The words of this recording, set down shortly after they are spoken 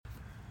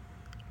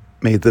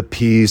May the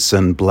peace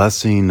and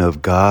blessing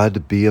of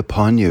God be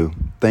upon you.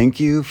 Thank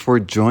you for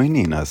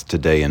joining us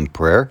today in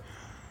prayer.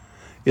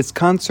 It's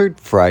Concert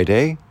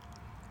Friday.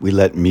 We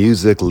let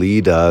music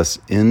lead us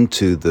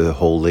into the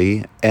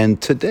holy, and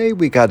today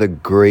we got a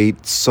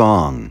great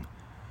song.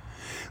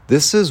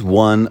 This is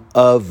one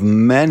of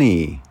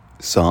many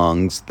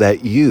songs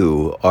that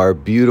you, our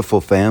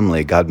beautiful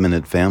family, God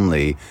Minute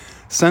family,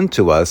 sent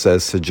to us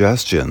as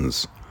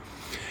suggestions.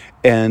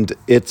 And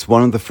it's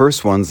one of the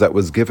first ones that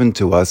was given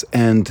to us,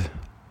 and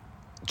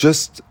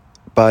just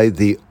by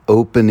the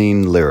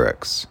opening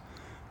lyrics,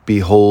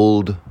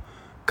 "Behold,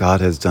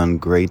 God has done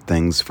great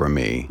things for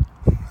me."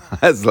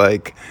 I was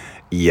like,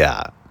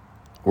 yeah,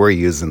 we're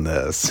using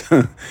this.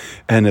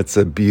 And it's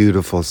a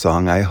beautiful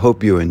song. I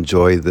hope you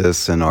enjoy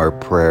this in our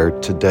prayer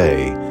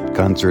today,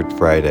 Concert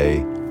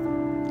Friday.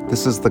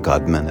 This is the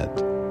God Minute.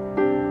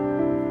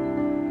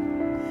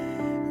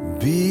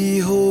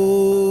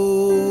 Behold,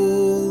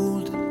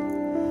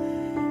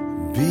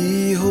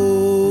 behold,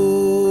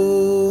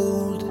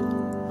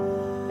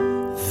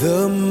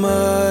 the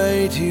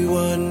mighty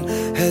one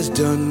has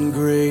done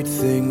great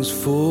things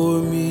for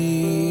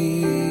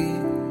me.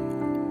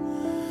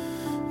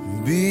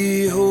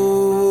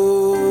 Behold,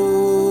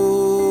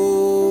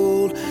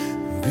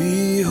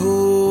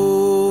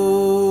 behold,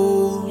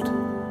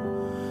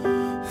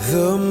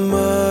 the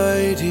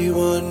mighty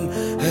one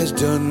has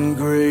done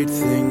great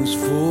things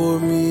for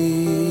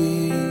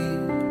me.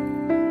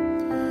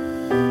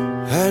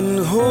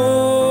 And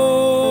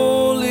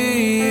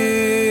holy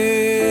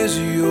is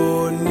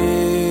your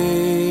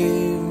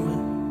name,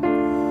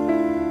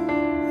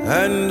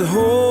 and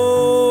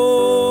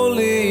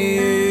holy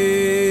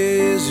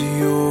is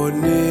your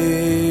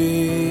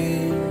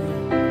name.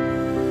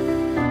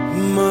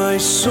 My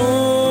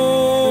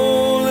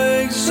soul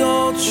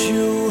exalts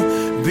you.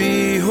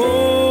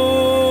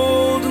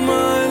 Behold,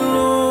 my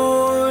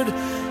Lord,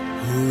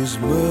 whose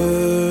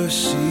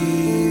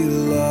mercy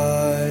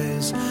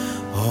lies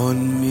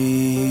on me.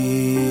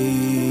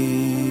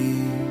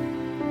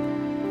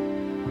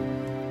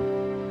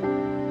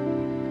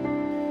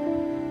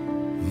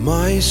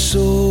 My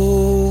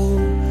soul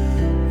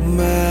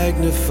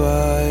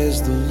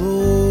magnifies the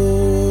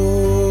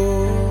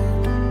Lord.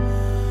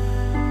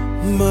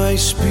 My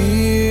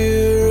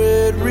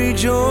spirit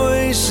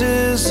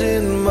rejoices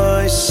in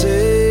my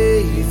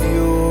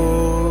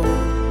Savior.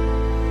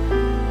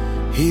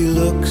 He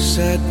looks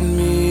at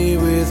me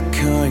with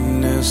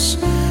kindness,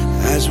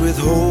 as with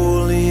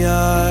holy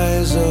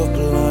eyes of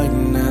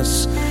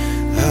blindness,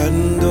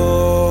 and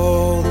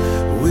all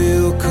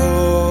will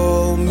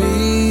call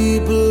me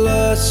blessed.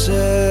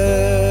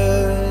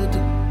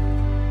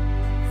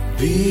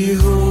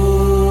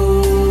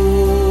 Behold,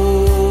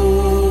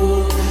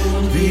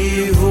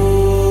 behold,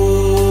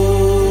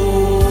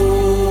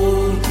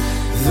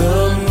 the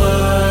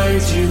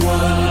mighty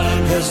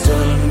one has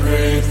done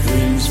great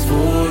things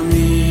for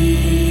me.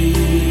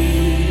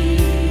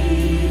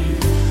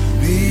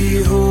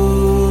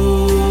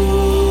 Behold,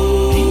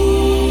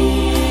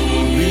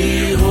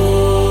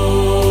 behold,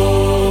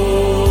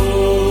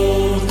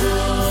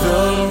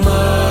 the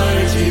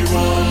mighty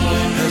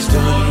one has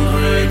done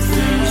great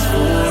things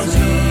for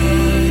me.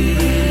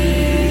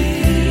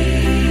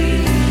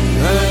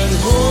 And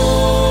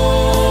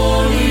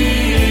holy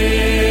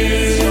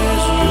is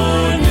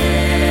your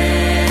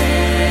name,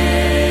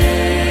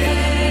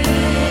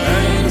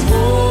 and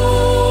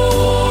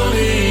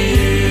holy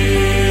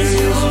is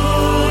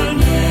your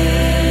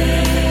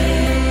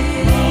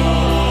name.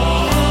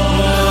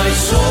 My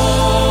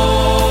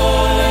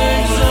soul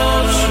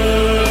exalts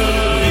you.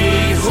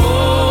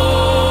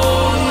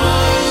 Behold,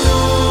 my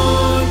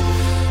Lord,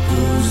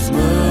 whose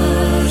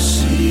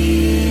mercy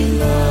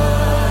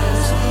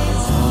lies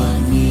on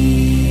me.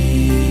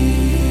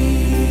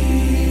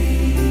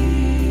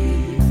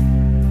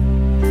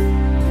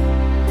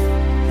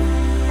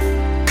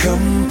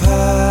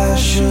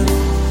 Compassion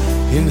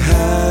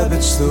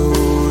inhabits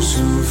those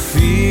who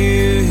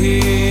fear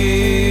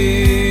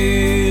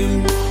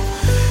him.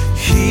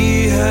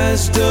 He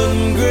has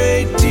done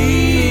great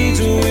deeds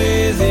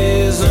with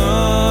his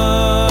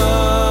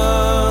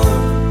arm,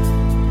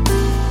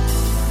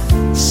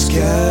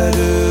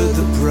 scattered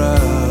the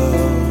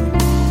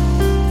proud,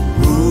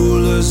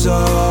 rulers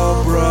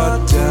are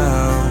brought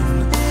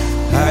down,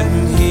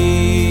 and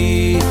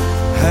he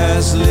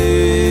has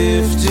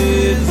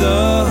lifted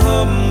the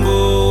humble.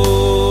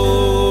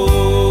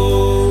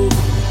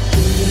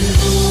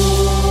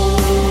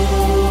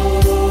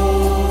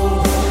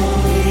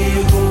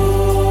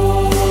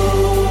 Behold,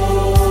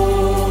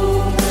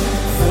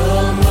 the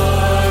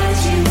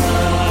mighty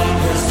one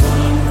has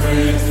done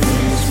great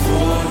things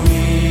for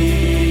me.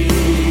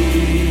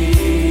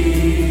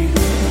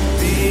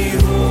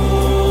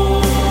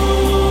 Behold,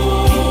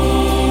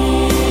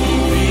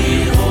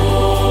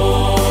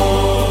 behold,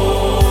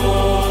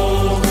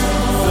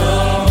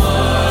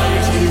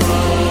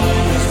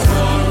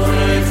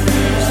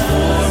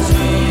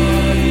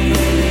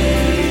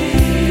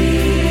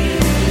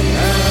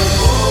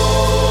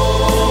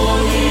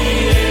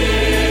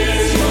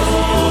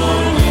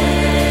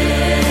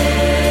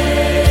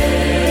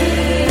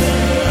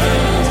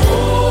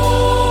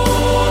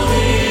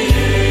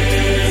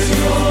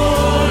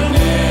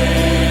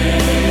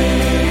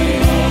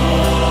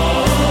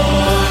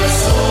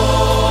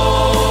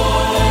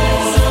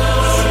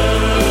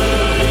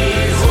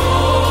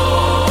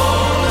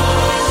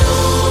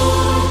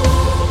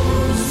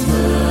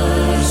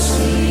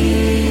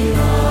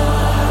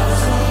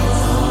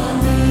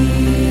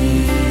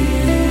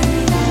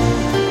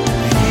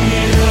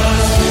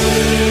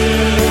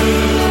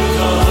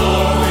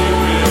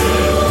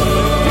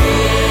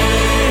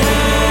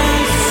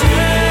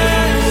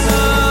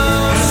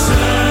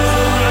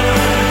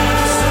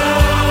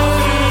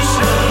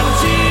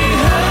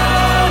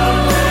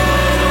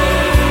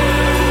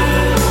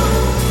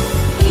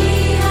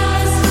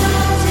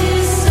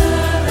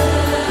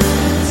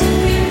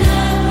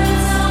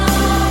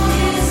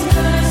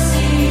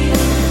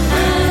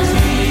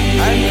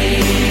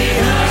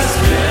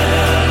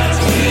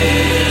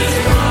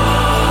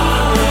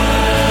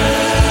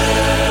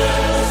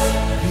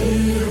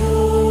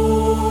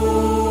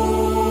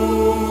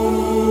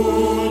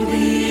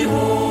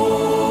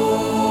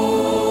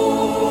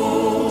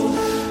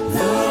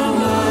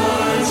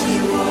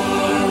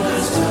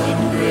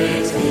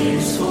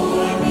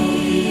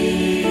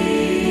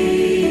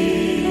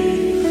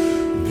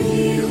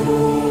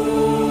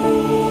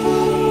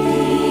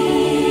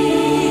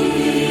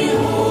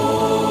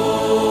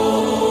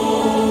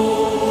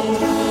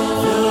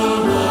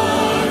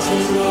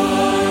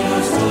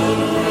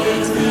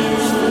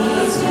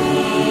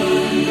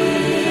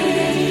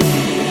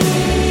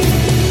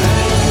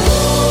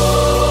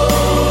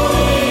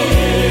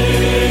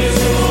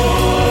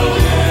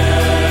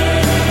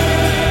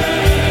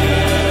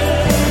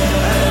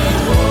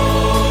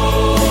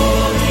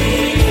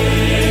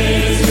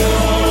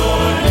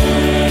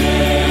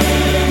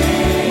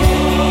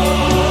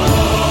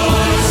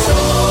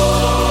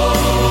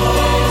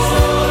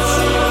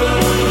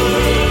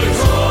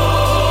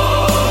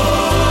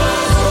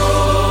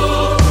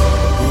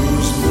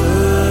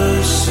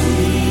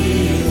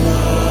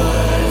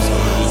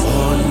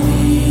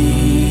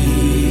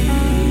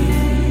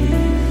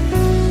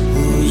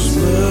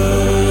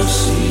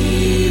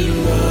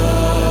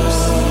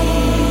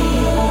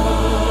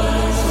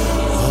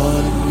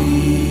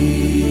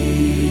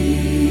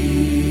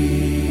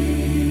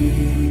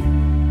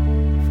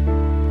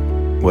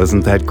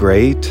 Wasn't that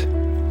great?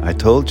 I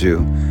told you.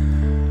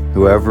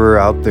 Whoever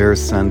out there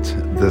sent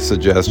the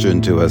suggestion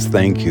to us,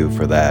 thank you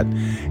for that.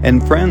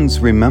 And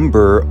friends,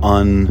 remember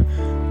on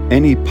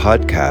any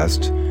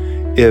podcast,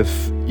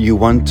 if you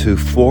want to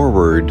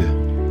forward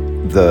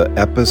the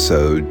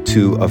episode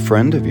to a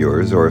friend of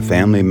yours or a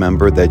family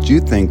member that you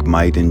think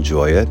might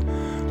enjoy it,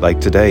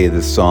 like today,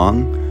 this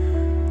song,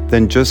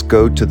 then just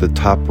go to the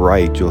top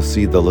right. You'll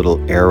see the little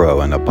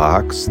arrow in a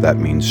box. That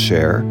means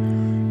share.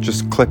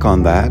 Just click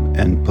on that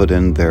and put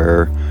in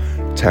their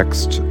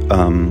text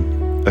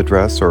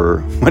address or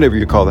whatever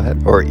you call that,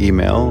 or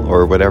email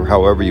or whatever,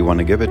 however you want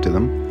to give it to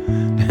them,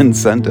 and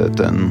send it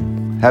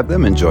and have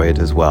them enjoy it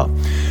as well.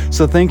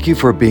 So thank you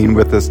for being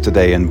with us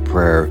today in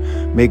prayer.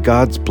 May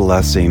God's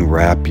blessing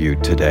wrap you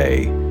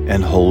today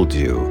and hold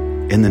you.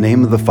 In the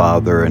name of the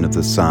Father, and of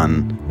the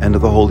Son, and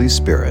of the Holy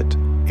Spirit.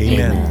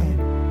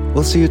 Amen.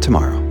 We'll see you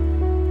tomorrow.